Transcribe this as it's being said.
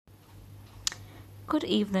Good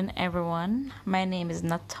evening, everyone. My name is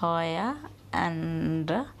Natoya, and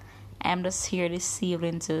I'm just here this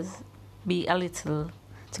evening to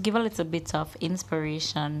give a little bit of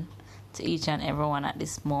inspiration to each and everyone at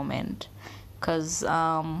this moment, because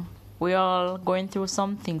we're all going through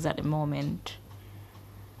some things at the moment.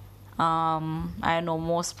 I know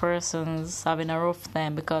most persons having a rough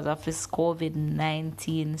time because of this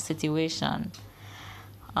COVID-19 situation.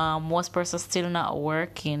 Most persons still not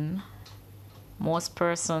working. Most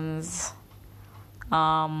persons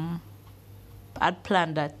had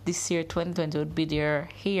planned that this year 2020 would be their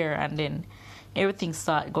year, and then everything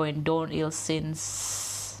started going downhill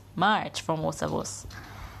since March for most of us.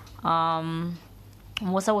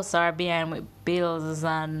 Most of us are behind with bills,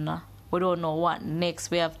 and we don't know what next.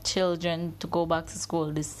 We have children to go back to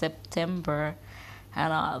school this September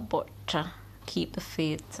and all, but keep the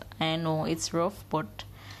faith. I know it's rough, but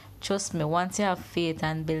trust me, once you have faith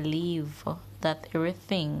and believe that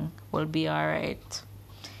everything will be alright,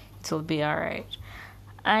 it will be alright.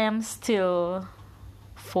 I am still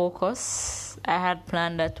focused. I had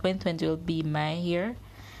planned that 2020 will be my year.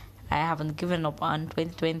 I haven't given up on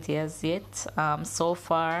 2020 as yet. So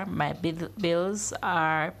far, my bills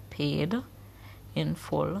are paid in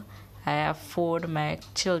full. I have food, my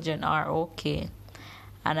children are okay.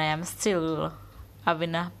 And I am still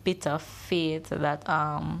having a bit of faith that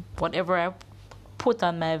whatever I put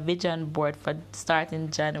on my vision board for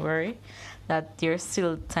starting January, that there's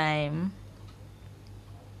still time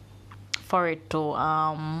for it to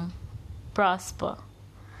prosper.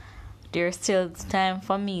 There's still time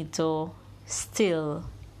for me to still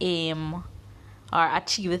aim or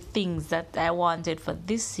achieve the things that I wanted for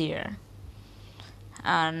this year.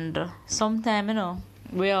 And sometimes,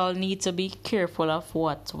 we all need to be careful of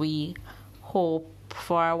what we hope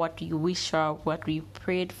for, what we wish or what we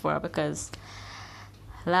prayed for, because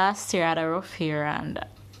last year I had a rough year, and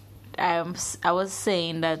I was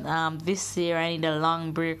saying that this year I need a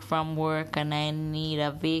long break from work and I need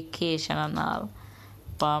a vacation and all.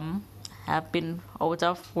 I've been out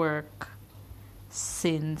of work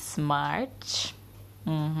since March.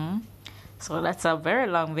 So that's a very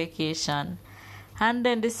long vacation. And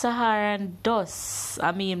then the Saharan dust,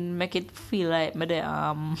 make it feel like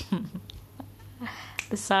in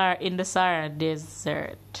the Saharan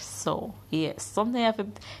desert. So yes, something you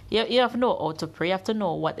have to know how to pray. You have to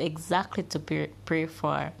know what exactly to pray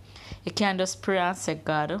for. You can't just pray and say,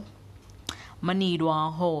 God, I need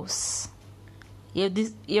one house. You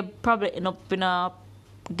probably end up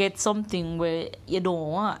get something where you don't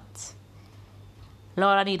want.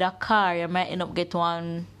 Lord, I need a car. You might end up get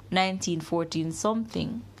one 1914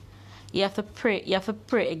 something. You have to pray. You have to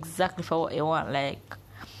pray exactly for what you want. Like,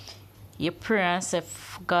 you pray and say,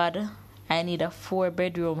 God, I need a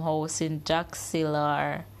 4-bedroom house in Jacksonville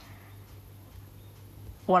or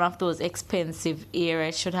one of those expensive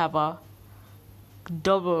areas. Should have a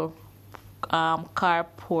double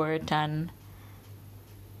carport, and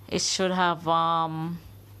it should have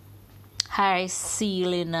high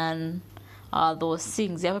ceiling and all those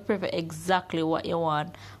things. You have to pray for exactly what you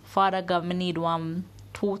want. Father God, I need one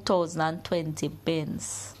 2020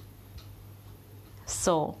 Benz.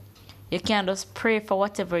 So you can't just pray for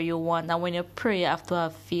whatever you want, and when you pray, you have to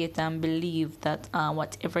have faith and believe that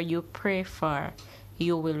whatever you pray for,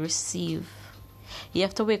 you will receive. You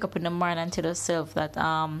have to wake up in the morning and tell yourself that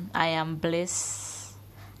I am blessed,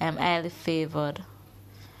 I am highly favored,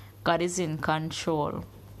 God is in control.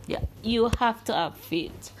 Yeah, you have to have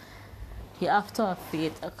faith. You have to have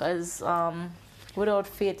faith, because without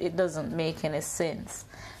faith, it doesn't make any sense.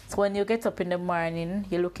 So when you get up in the morning,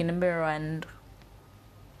 you look in the mirror and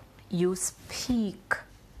you speak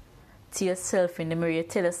to yourself in the mirror. You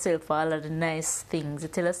tell yourself all of the nice things. You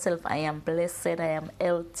tell yourself, I am blessed, I am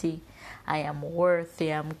healthy, I am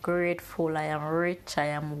worthy, I am grateful, I am rich, I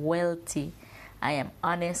am wealthy, I am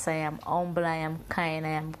honest, I am humble, I am kind,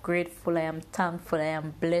 I am grateful, I am thankful, I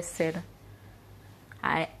am blessed,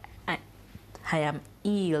 I am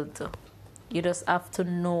healed. You just have to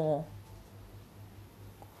know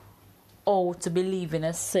how to believe in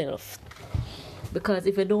yourself. Because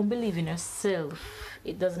if you don't believe in yourself,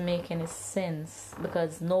 it doesn't make any sense.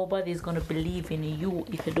 Because nobody's going to believe in you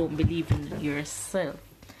if you don't believe in yourself.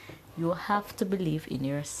 You have to believe in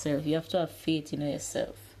yourself. You have to have faith in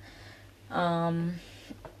yourself. Some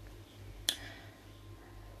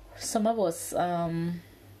of us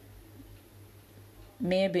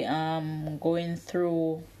maybe going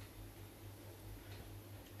through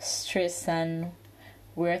stress, and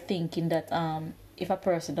we're thinking that if a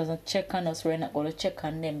person doesn't check on us, we're not going to check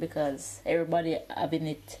on them, because everybody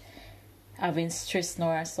having stress now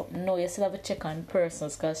or something. No, you still have to check on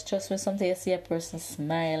persons, because trust me, sometimes you see a person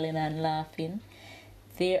smiling and laughing,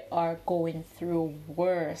 they are going through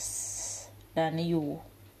worse than you.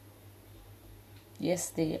 Yes,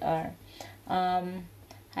 they are. I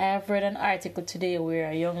have read an article today where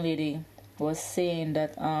a young lady was saying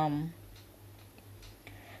that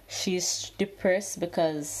she's depressed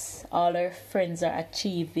because all her friends are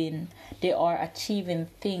achieving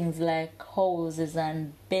things like houses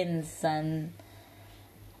and Benz and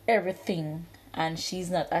everything, and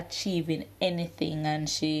she's not achieving anything, and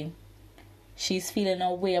she's feeling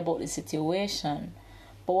a way about the situation.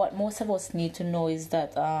 But what most of us need to know is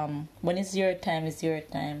that when it's your time, it's your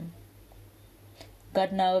time.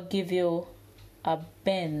 God now give you a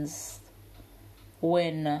Benz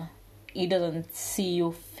when He doesn't see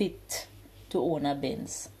you fit to own a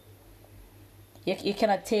Benz. You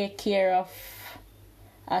cannot take care of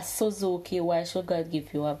a Suzuki. Why should God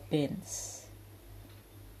give you a Benz?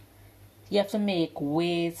 You have to make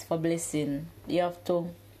ways for blessing. You have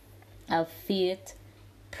to have faith,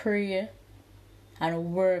 pray,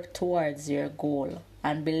 and work towards your goal,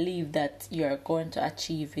 and believe that you are going to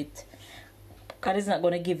achieve it. God is not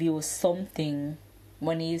going to give you something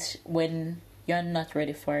when you're not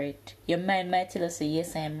ready for it. Your mind might tell you, say,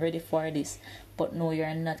 yes, I am ready for this, but no,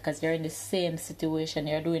 you're not, because you're in the same situation.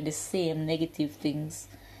 You're doing the same negative things.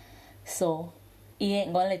 So He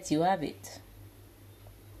ain't going to let you have it.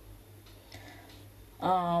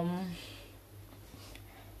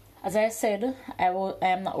 As I said, I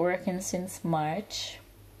am not working since March,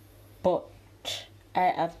 but I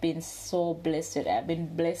have been so blessed. I've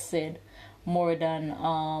been blessed more than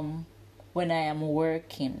when I am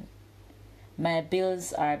working. My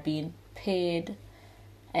bills are being paid.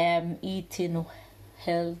 I am eating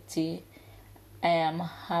healthy. I am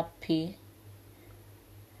happy.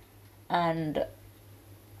 And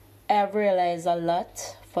I've realized a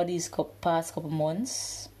lot for these past couple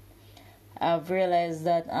months. I've realized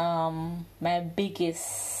that my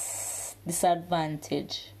biggest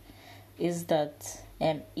disadvantage is that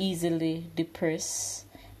I'm easily depressed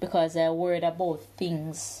because I worried about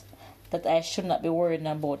things that I should not be worrying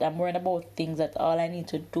about. I'm worried about things that all I need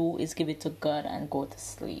to do is give it to God and go to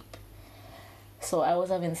sleep. So I was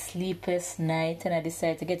having sleepless night, and I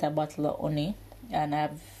decided to get a bottle of honey, and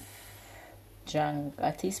I've drank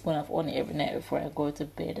a teaspoon of honey every night before I go to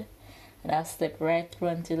bed, and I've slept right through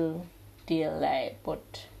until daylight.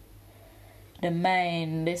 But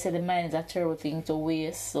they say the mind is a terrible thing to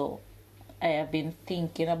waste, so I have been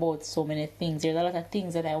thinking about so many things. There's a lot of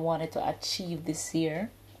things that I wanted to achieve this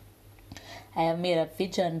year. I have made a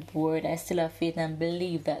vision board. I still have faith and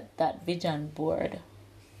believe that that vision board,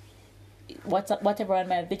 whatever on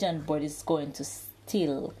my vision board, is going to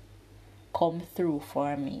still come through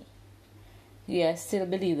for me. Yeah, I still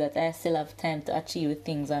believe that I still have time to achieve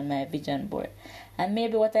things on my vision board. And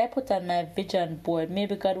maybe what I put on my vision board,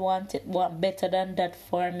 maybe God want better than that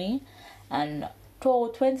for me. And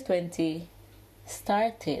 2020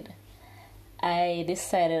 started, I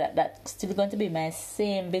decided that that's still going to be my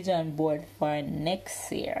same vision board for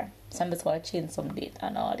next year. So I'm just going to change some date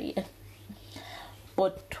and all that.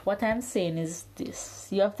 But what I'm saying is this: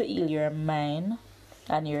 you have to heal your mind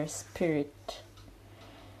and your spirit.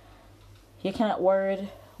 You cannot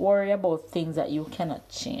worry about things that you cannot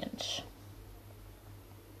change.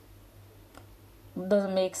 It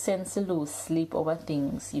doesn't make sense to lose sleep over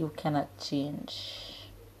things you cannot change.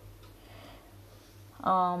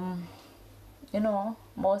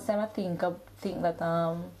 Most time I think that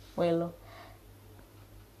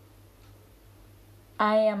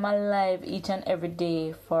I am alive each and every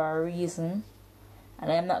day for a reason,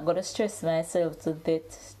 and I'm not gonna stress myself to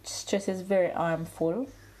death. Stress is very harmful,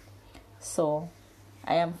 so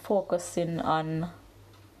I am focusing on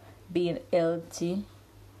being healthy,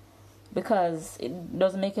 because it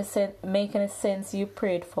doesn't make any sense you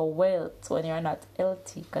prayed for wealth when you're not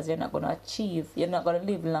healthy, because you're not gonna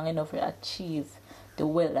live long enough to achieve the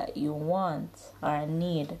wealth that you want or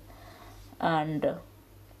need. And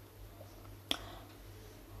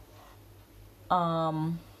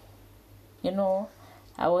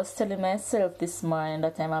I was telling myself this morning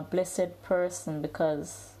that I'm a blessed person,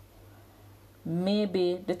 because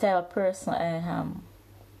maybe the type of person I am,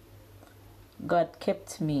 God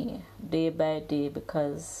kept me day by day,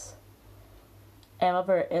 because I'm a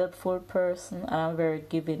very helpful person and I'm a very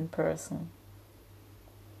giving person.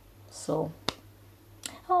 So,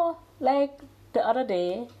 like the other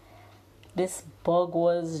day, this bug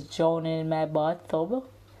was drowning in my bathtub,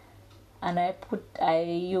 and I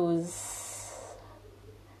use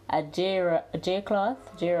a J-rag,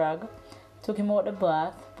 took him out the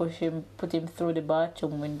bath, put him through the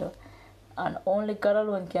bathroom window, And only God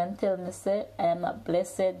alone can tell me, say, I am not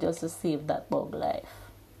blessed just to save that bug life.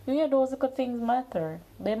 Yeah, those little things matter.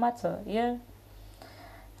 They matter, yeah.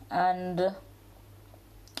 And,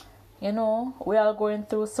 we are going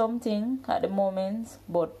through something at the moment,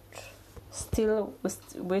 but still,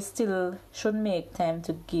 we still should make time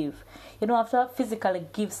to give. You don't have to physically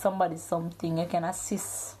give somebody something. You can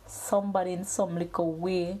assist somebody in some little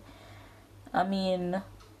way. I mean,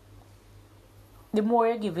 the more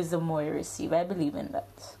you give is the more you receive. I believe in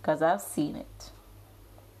that because I've seen it.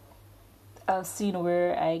 I've seen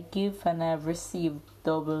where I give and I've received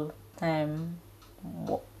double times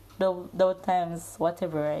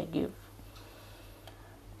whatever I give.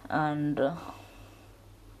 And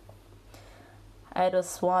I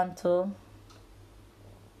just want to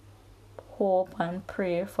hope and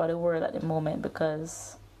pray for the world at the moment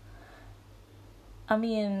because,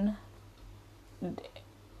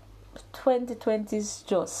 2020 is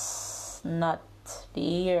just not the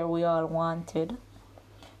year we all wanted.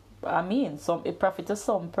 It profit to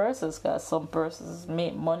some persons because some persons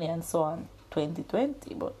make money and so on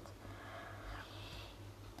 2020, but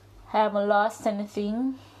I haven't lost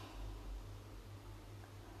anything,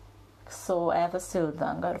 so I have to still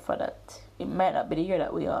thank God for that. It might not be the year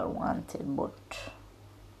that we all wanted, but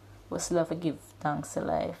we still have to give thanks to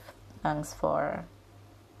life. Thanks for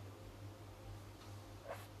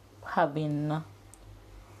having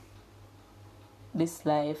this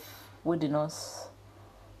life within us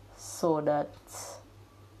so that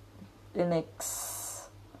the next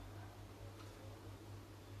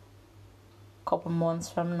couple months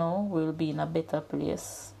from now we'll be in a better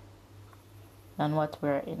place than what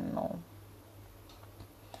we're in now.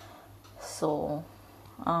 So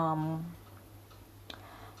I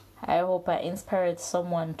hope I inspired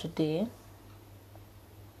someone today,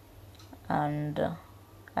 and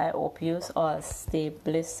I hope you all stay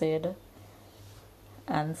blessed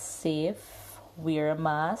and safe. Wear a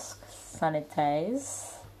mask,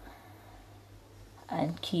 sanitize,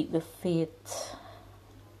 and keep the faith,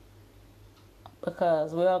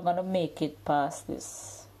 because we are gonna make it past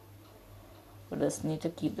this. We just need to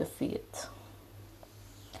keep the faith.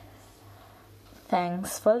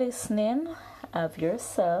 Thanks for listening. Have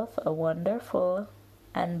yourself a wonderful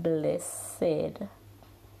and blessed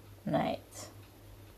night.